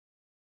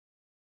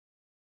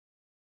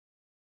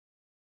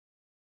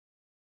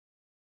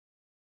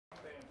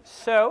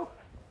So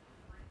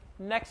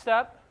next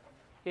up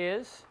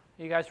is,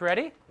 you guys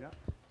ready? Yeah.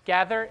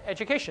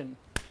 GatherEducation.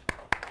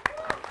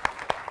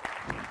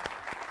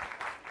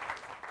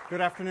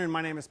 Good afternoon.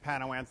 My name is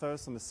Pano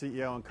Anthos. I'm the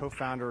CEO and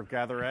co-founder of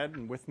GatherEd,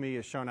 and with me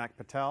is Shonak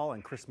Patel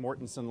and Chris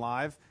Mortensen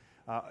Live,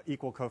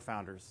 equal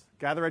co-founders.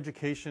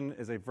 GatherEducation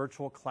is a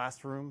virtual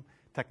classroom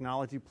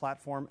technology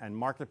platform and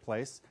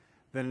marketplace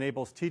that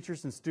enables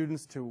teachers and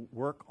students to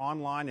work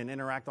online and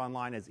interact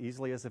online as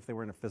easily as if they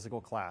were in a physical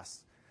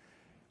class,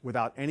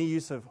 without any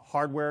use of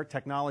hardware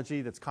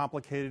technology that's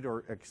complicated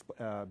or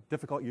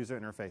difficult user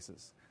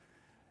interfaces.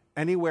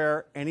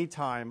 Anywhere,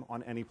 anytime,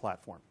 on any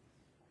platform.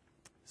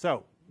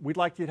 So we'd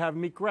like you to have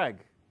meet Greg.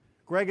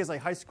 Greg is a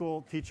high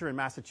school teacher in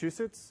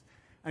Massachusetts,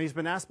 and he's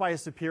been asked by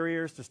his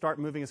superiors to start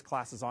moving his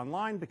classes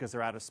online because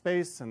they're out of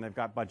space and they've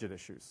got budget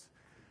issues.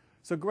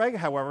 So Greg,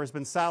 however, has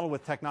been saddled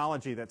with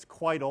technology that's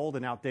quite old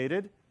and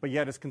outdated, but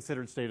yet is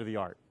considered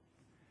state-of-the-art.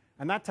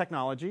 And that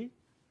technology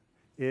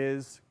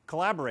is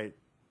Collaborate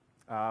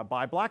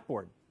by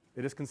Blackboard.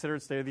 It is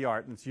considered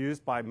state-of-the-art, and it's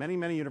used by many,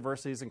 many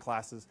universities and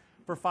classes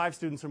for 5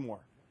 students or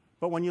more.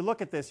 But when you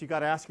look at this, you've got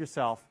to ask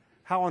yourself,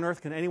 how on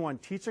earth can anyone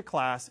teach a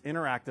class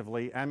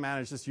interactively and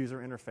manage this user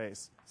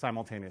interface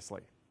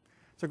simultaneously?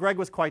 So Greg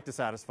was quite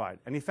dissatisfied,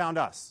 and he found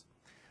us.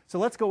 So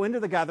let's go into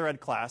the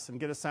GatherEd class and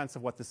get a sense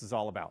of what this is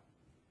all about.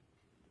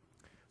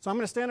 So I'm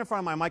going to stand in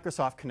front of my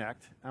Microsoft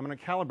Connect. I'm going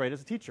to calibrate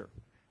as a teacher.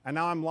 And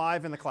now I'm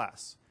live in the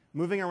class,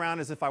 moving around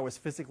as if I was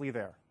physically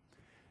there.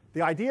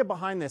 The idea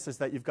behind this is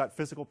that you've got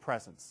physical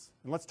presence.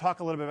 And let's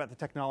talk a little bit about the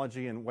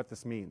technology and what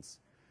this means.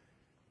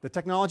 The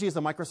technology is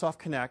the Microsoft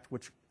Connect,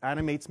 which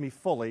animates me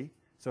fully.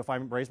 So if I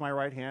raise my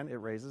right hand, it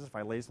raises. If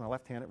I raise my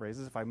left hand, it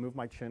raises. If I move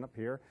my chin up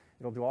here,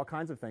 it'll do all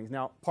kinds of things.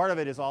 Now, part of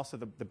it is also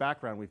the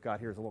background we've got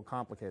here is a little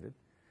complicated.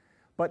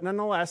 But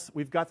nonetheless,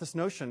 we've got this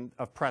notion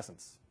of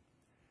presence.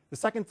 The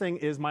second thing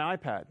is my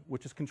iPad,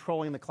 which is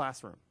controlling the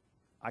classroom.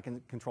 I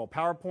can control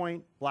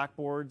PowerPoint,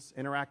 Blackboards,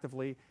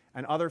 interactively,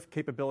 and other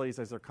capabilities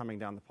as they're coming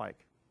down the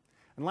pike.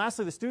 And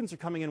lastly, the students are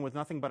coming in with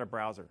nothing but a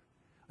browser,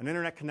 an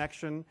internet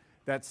connection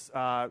that's,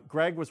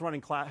 Greg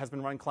has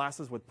been running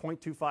classes with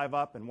 0.25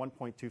 up and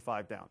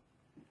 1.25 down.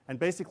 And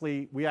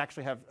basically, we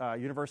actually have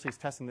universities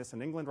testing this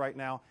in England right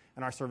now,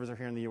 and our servers are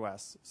here in the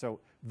US. So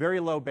very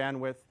low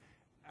bandwidth.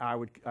 I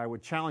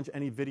would challenge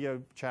any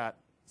video chat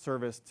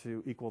service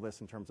to equal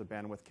this in terms of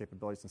bandwidth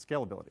capabilities and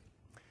scalability.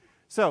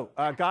 So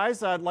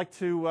guys, I'd like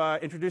to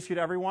introduce you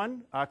to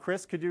everyone.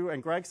 Chris, could you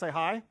and Greg say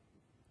hi?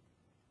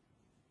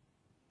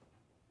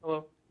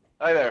 Hello.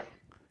 Hi there.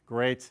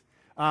 Great.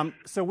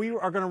 So we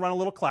are going to run a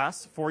little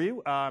class for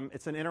you.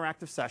 It's an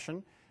interactive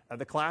session.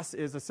 The class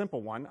is a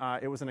simple one.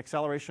 It was an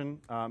acceleration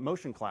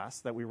motion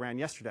class that we ran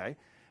yesterday.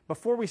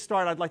 Before we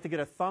start, I'd like to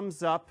get a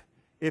thumbs up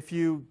if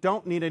you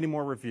don't need any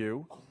more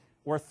review,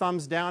 or a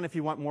thumbs down if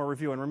you want more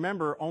review. And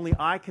remember, only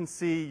I can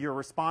see your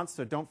response,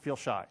 so don't feel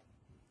shy.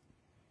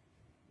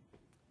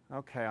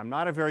 OK, I'm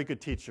not a very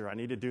good teacher. I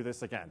need to do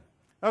this again.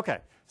 OK,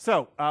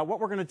 so what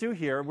we're going to do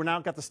here, we're now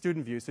got the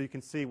student view, so you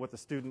can see what the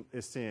student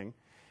is seeing.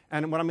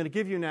 And what I'm going to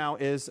give you now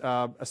is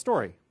a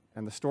story.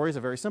 And the story is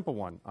a very simple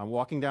one. I'm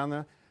walking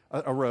down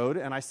a road,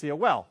 and I see a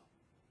well.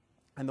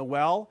 And the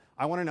well,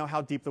 I want to know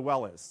how deep the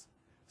well is.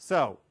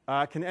 So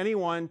can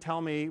anyone tell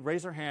me,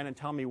 raise their hand and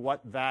tell me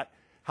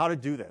how to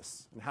do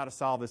this and how to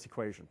solve this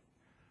equation?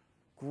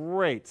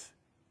 Great.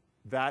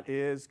 That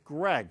is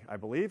Greg, I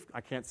believe.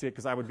 I can't see it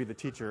because I would be the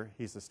teacher.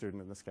 He's the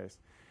student in this case.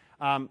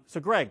 So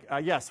Greg,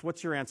 yes,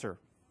 what's your answer?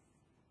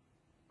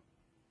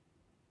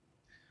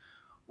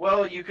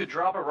 Well, you could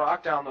drop a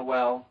rock down the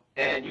well,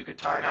 and you could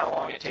time how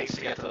long it takes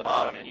to get to the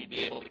bottom, and you'd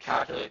be able to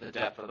calculate the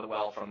depth of the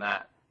well from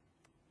that.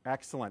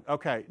 Excellent.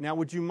 OK, now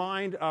would you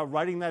mind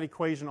writing that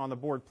equation on the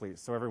board,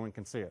 please, so everyone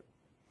can see it?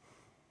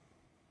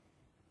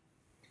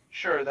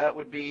 Sure, that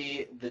would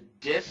be the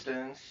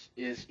distance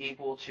is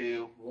equal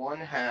to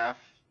 1/2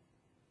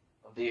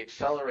 of the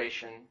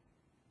acceleration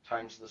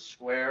times the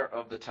square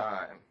of the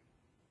time.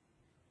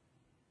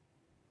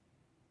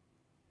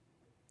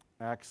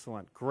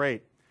 Excellent.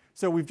 Great.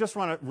 So we've just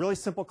run a really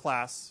simple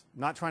class,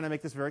 not trying to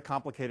make this very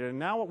complicated. And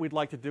now what we'd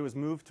like to do is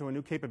move to a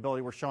new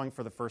capability we're showing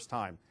for the first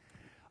time.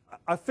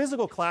 A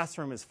physical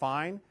classroom is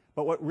fine,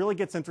 but what really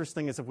gets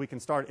interesting is if we can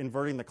start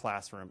inverting the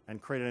classroom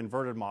and create an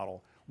inverted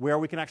model where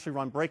we can actually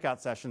run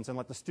breakout sessions and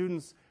let the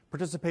students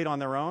participate on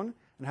their own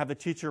and have the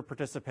teacher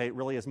participate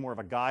really as more of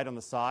a guide on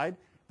the side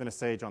than a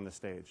sage on the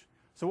stage.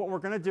 So what we're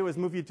going to do is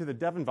move you to the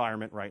dev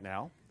environment right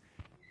now.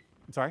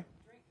 I'm sorry?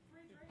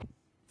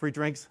 Free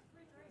drinks?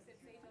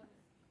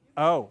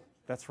 Oh,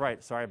 that's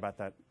right. Sorry about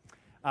that.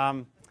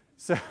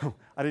 So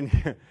I didn't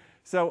hear.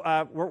 So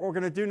what we're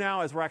going to do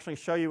now is we're actually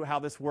show you how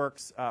this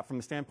works from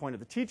the standpoint of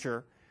the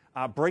teacher,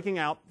 breaking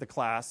out the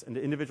class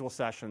into individual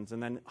sessions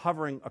and then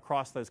hovering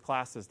across those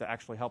classes to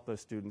actually help those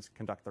students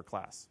conduct their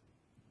class.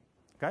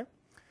 OK?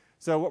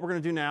 So what we're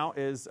going to do now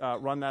is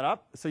run that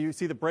up. So you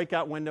see the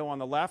breakout window on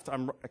the left.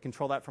 I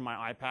control that from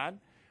my iPad.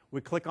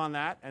 We click on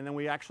that, and then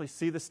we actually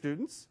see the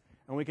students.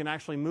 And we can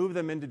actually move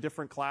them into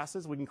different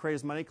classes. We can create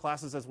as many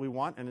classes as we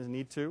want and as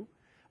need to.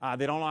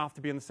 They don't all have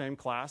to be in the same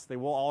class. They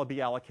will all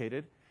be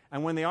allocated.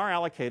 And when they are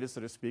allocated,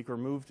 so to speak, or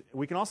moved,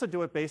 we can also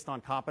do it based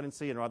on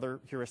competency and other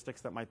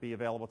heuristics that might be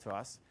available to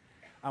us.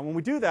 When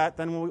we do that,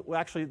 then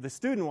the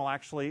student will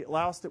actually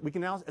allow us to, we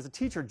can now, as a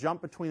teacher,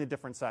 jump between the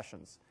different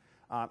sessions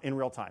in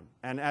real time.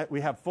 And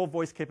we have full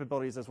voice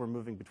capabilities as we're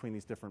moving between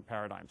these different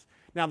paradigms.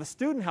 Now, the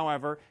student,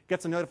 however,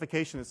 gets a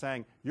notification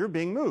saying, you're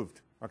being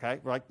moved,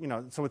 okay? Like,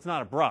 so it's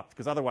not abrupt,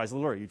 because otherwise,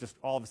 literally, you just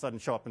all of a sudden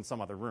show up in some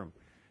other room.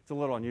 It's a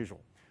little unusual.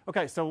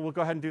 Okay, so we'll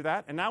go ahead and do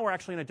that. And now we're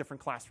actually in a different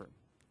classroom,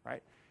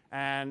 right?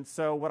 And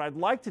so what I'd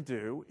like to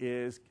do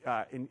is,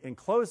 in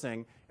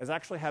closing, is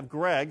actually have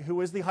Greg,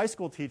 who is the high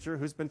school teacher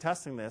who's been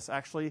testing this,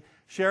 actually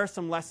share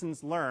some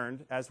lessons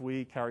learned as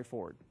we carry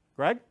forward.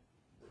 Greg?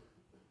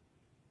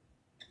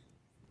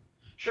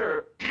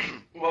 Sure.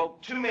 Well,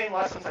 two main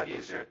lessons I've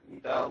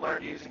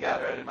learned using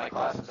GatherEd in my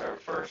classes are,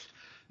 first,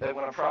 that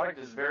when a product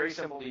is very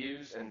simple to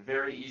use and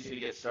very easy to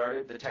get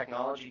started, the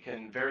technology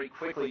can very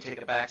quickly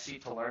take a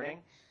backseat to learning,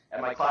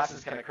 and my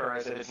classes can occur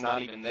as if it's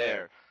not even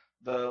there.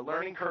 The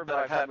learning curve that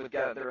I've had with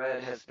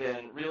GatherEd has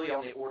been really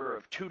on the order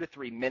of 2 to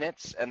 3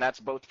 minutes, and that's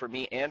both for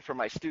me and for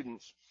my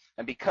students.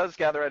 And because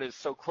GatherEd is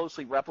so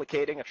closely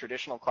replicating a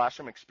traditional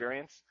classroom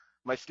experience,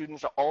 my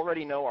students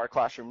already know our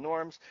classroom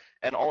norms,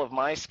 and all of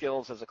my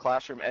skills as a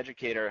classroom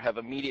educator have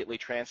immediately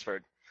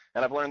transferred.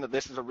 And I've learned that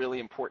this is a really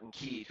important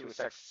key to a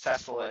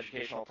successful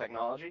educational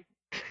technology.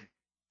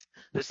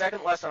 The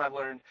second lesson I've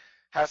learned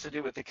has to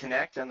do with the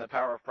Connect and the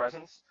power of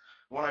presence.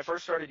 When I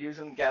first started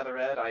using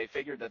GatherEd, I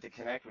figured that the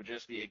Connect would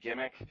just be a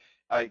gimmick.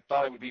 I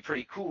thought it would be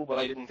pretty cool, but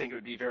I didn't think it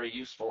would be very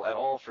useful at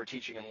all for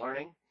teaching and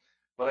learning.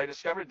 But I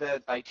discovered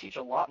that I teach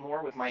a lot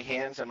more with my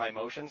hands and my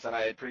motions than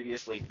I had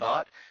previously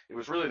thought. It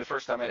was really the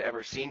first time I'd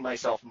ever seen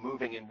myself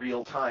moving in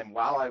real time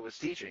while I was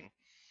teaching.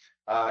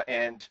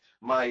 And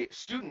my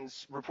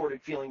students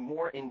reported feeling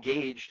more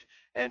engaged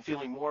and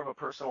feeling more of a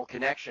personal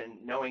connection,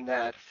 knowing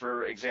that,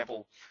 for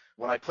example,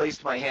 when I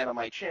placed my hand on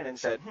my chin and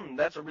said,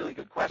 that's a really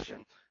good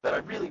question, that I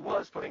really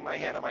was putting my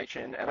hand on my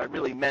chin and I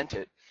really meant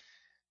it.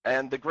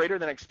 And the greater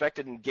than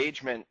expected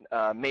engagement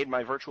made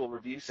my virtual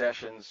review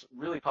sessions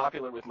really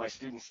popular with my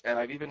students, and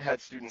I've even had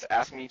students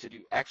ask me to do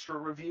extra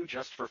review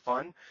just for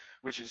fun,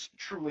 which is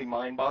truly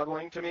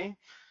mind-boggling to me.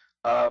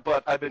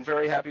 But I've been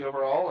very happy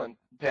overall, and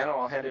Pano,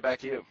 I'll hand it back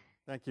to you.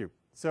 Thank you.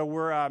 So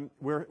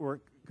we're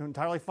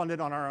entirely funded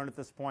on our own at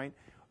this point.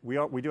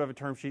 We do have a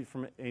term sheet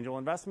from Angel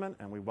Investment,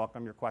 and we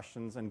welcome your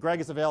questions. And Greg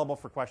is available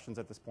for questions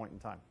at this point in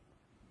time.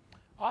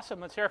 Awesome.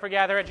 Let's hear it for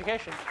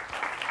GatherEducation.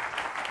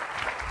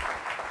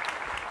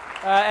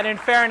 And in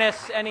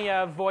fairness, any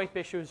VoIP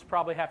issues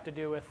probably have to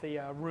do with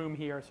the room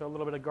here, so a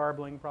little bit of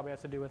garbling probably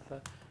has to do with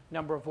the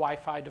number of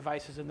Wi-Fi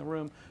devices in the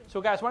room. So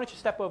guys, why don't you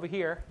step over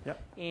here?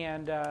 Yep.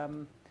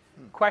 And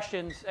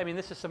questions, I mean,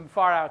 this is some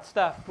far-out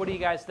stuff. What do you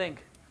guys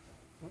think?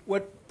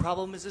 What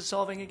problem is it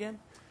solving again?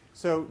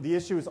 So the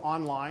issue is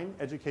online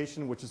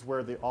education, which is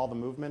where all the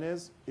movement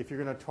is. If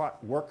you're going to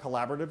work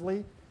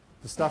collaboratively,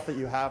 the stuff that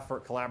you have for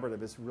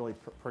collaborative is really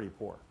pretty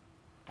poor.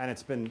 And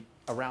it's been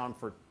around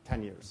for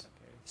 10 years.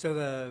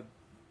 So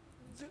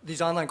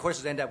these online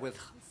courses can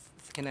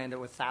end up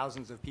with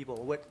thousands of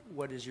people.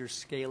 What is your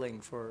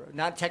scaling for,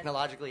 not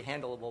technologically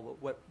handleable,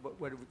 but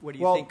what do you think?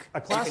 Well,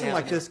 a classroom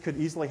like this could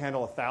easily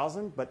handle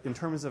 1,000, but in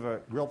terms of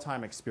a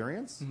real-time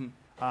experience,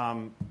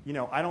 I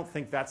don't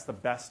think that's the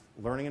best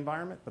learning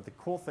environment, but the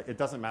cool thing, it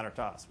doesn't matter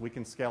to us. We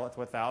can scale it to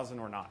 1,000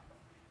 or not.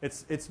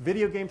 It's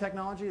video game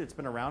technology. It's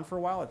been around for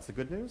a while. It's the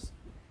good news.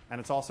 And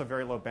it's also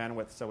very low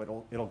bandwidth, so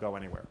it'll go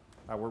anywhere.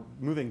 We're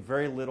moving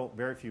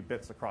very few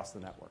bits across the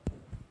network.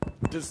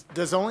 Does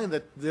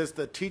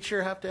the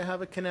teacher have to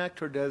have a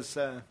Connect, or does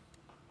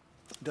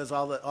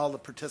all the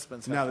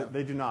participants have No,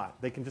 they do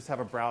not. They can just have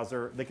a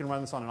browser. They can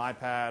run this on an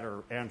iPad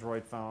or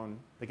Android phone.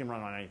 They can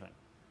run on anything.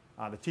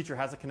 The teacher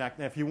has a Connect.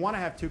 Now, if you want to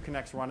have 2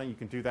 Connects running, you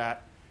can do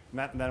that. And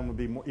that would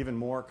be even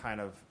more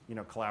kind of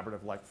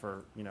collaborative, like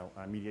for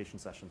mediation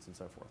sessions and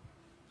so forth.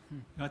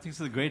 I think it's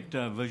a great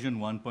version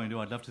 1.0.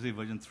 I'd love to see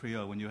version 3,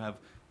 or when you have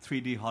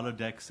 3D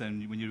holodecks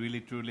and when you really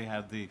truly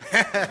have the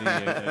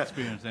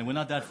experience. And we're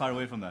not that far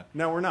away from that.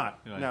 No, we're not.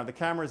 Right. No, the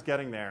camera's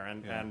getting there.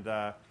 And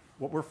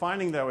what we're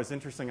finding, though, is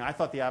interesting. I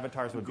thought the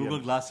avatars would Google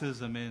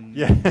Glasses, I mean,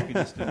 yeah. you can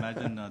just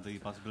imagine the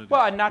possibilities.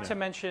 Well, and not to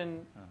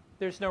mention,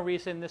 there's no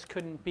reason this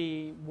couldn't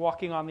be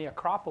walking on the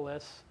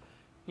Acropolis,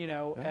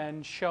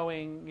 and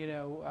showing,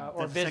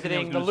 or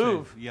visiting the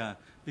Louvre. Yeah,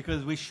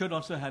 because we should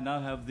also now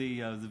have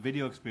the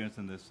video experience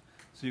in this,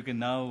 so you can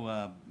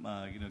now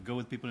go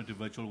with people into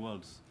virtual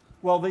worlds.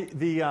 Well,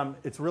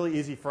 it's really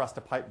easy for us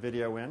to pipe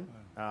video in,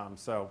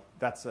 so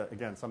that's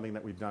again something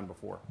that we've done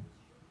before.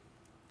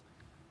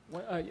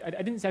 Well, I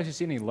didn't actually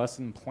see any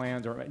lesson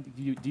plans, or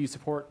do you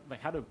support,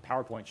 like, how do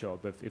PowerPoint show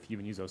up if you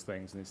even use those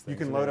things? And these things?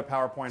 You can load a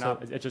PowerPoint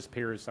up. It just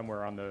appears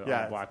somewhere on the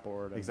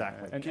blackboard.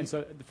 Exactly. And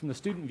so from the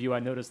student view, I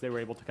noticed they were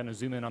able to kind of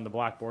zoom in on the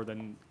blackboard.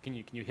 And can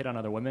you hit on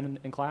other women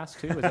in class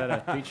too? Is that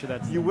a feature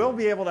that's... You will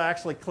be able to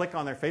actually click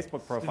on their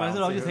Facebook profile. Is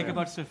that all you think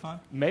about, Stefan?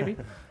 Maybe.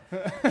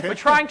 We're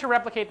trying to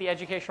replicate the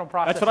educational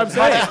process. That's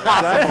what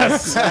I'm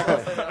saying.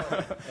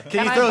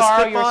 Can you I throw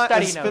borrow your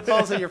study notes?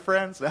 spitballs at your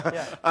friends?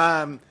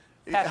 Yeah.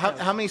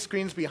 How many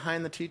screens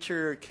behind the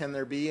teacher can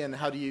there be, and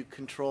how do you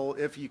control,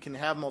 if you can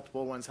have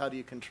multiple ones, how do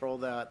you control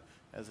that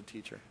as a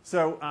teacher?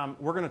 So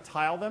we're going to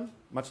tile them,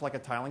 much like a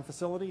tiling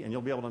facility, and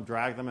you'll be able to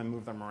drag them and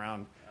move them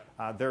around.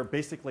 They're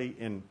basically,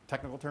 in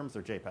technical terms,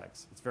 they're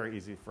JPEGs. It's very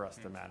easy for us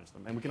to manage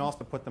them. And we can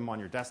also put them on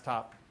your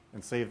desktop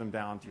and save them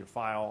down to your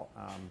file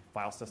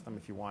system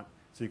if you want.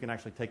 So you can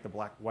actually take the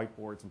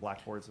whiteboards and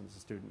blackboards as a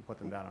student and put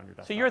them down on your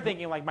desktop. So you're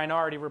thinking like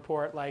Minority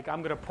Report, like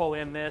I'm going to pull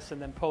in this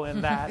and then pull in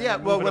that. Yeah,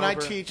 and well, move it when I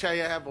over. teach, I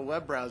have a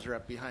web browser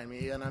up behind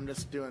me, and I'm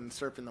just doing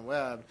surfing the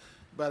web.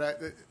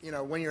 But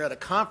when you're at a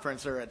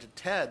conference or at a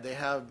TED, they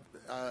have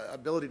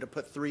ability to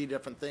put 3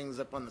 different things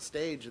up on the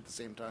stage at the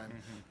same time,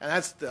 and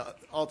that's the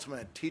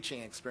ultimate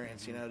teaching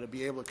experience. To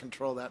be able to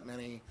control that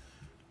many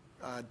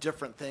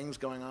different things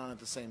going on at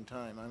the same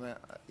time.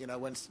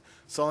 When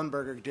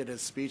Sullenberger did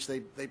his speech,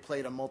 they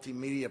played a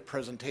multimedia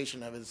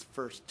presentation of his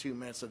first 2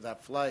 minutes of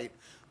that flight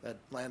that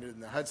landed in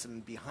the Hudson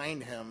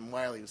behind him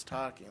while he was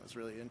talking. It was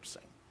really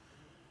interesting.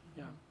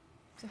 Yeah.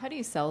 So how do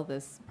you sell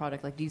this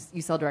product? Like, do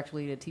you sell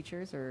directly to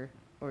teachers, or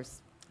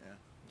Is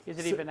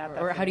it even at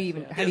that? or how do you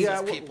even You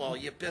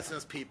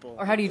business people.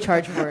 or how do you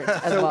charge for it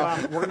as well?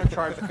 We're going to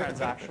charge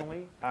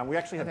transactionally. We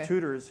actually have Okay.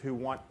 tutors who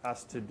want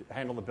us to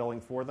handle the billing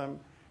for them.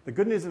 The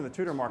good news in the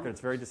tutor market,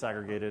 it's very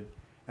disaggregated,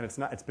 and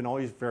it's been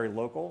always very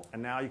local,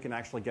 and now you can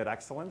actually get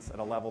excellence at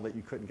a level that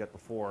you couldn't get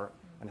before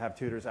and have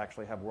tutors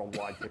actually have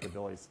worldwide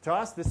capabilities. To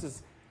us, this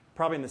is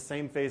probably in the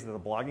same phase that the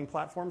blogging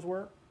platforms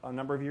were a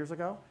number of years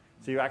ago.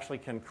 So you actually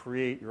can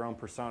create your own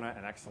persona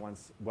and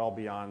excellence well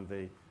beyond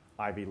the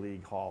Ivy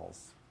League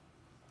halls.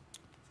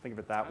 Think of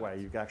it that way.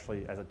 You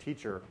actually, as a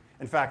teacher,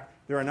 in fact,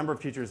 there are a number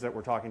of teachers that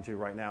we're talking to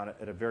right now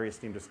at a very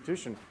esteemed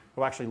institution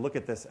who actually look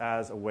at this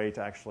as a way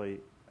to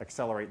actually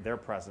accelerate their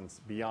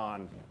presence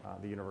beyond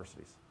the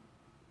universities.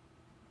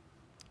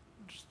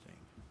 Interesting.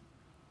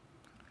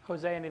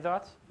 Jose, any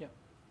thoughts? Yeah.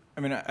 I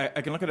mean,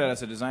 I can look at it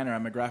as a designer.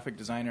 I'm a graphic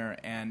designer,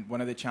 and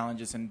one of the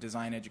challenges in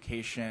design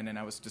education, and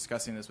I was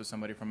discussing this with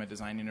somebody from a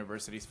design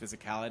university's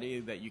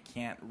physicality, that you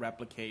can't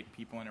replicate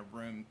people in a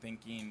room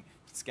thinking,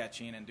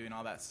 sketching, and doing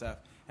all that stuff.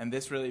 And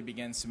this really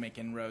begins to make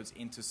inroads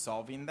into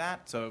solving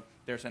that. So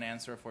there's an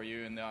answer for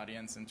you in the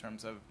audience in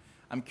terms of,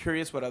 I'm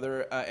curious what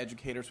other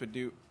educators would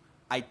do.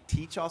 I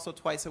teach also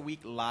twice a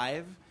week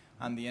live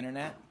on the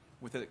internet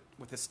with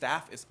a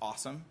staff. It's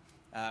awesome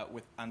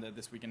on the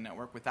This Weekend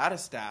Network. Without a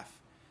staff,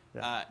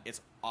 it's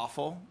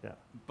awful,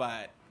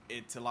 but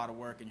it's a lot of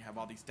work, and you have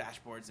all these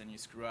dashboards, and you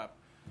screw up.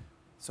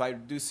 So I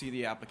do see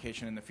the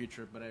application in the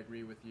future, but I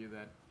agree with you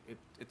that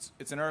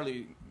it's an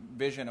early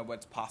vision of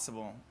what's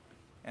possible,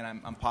 and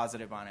I'm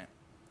positive on it.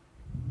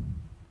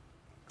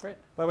 Great.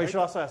 By the way, you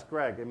should also ask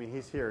Greg. I mean,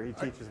 he's here. He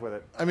teaches with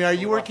it. I mean, are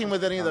you working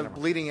with any of the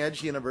bleeding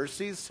edge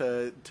universities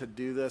to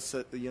do this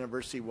at the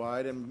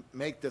university-wide and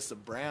make this a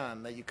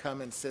brand that you come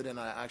and sit in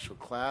an actual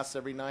class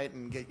every night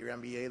and get your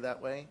MBA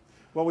that way?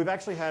 Well, we've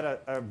actually had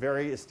a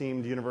very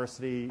esteemed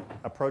university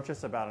approach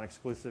us about an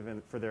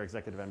exclusive for their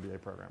executive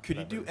MBA program. Could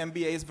you do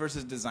MBAs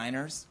versus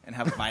designers and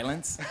have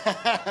violence?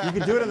 You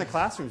could do it in the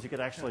classrooms. You could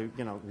actually,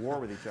 war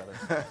with each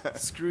other.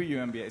 Screw you,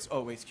 MBAs.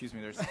 Oh, wait, excuse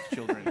me. There's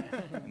children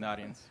in the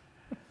audience.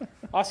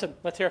 Awesome.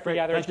 Let's hear it for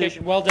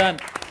GatherEducation. Well done.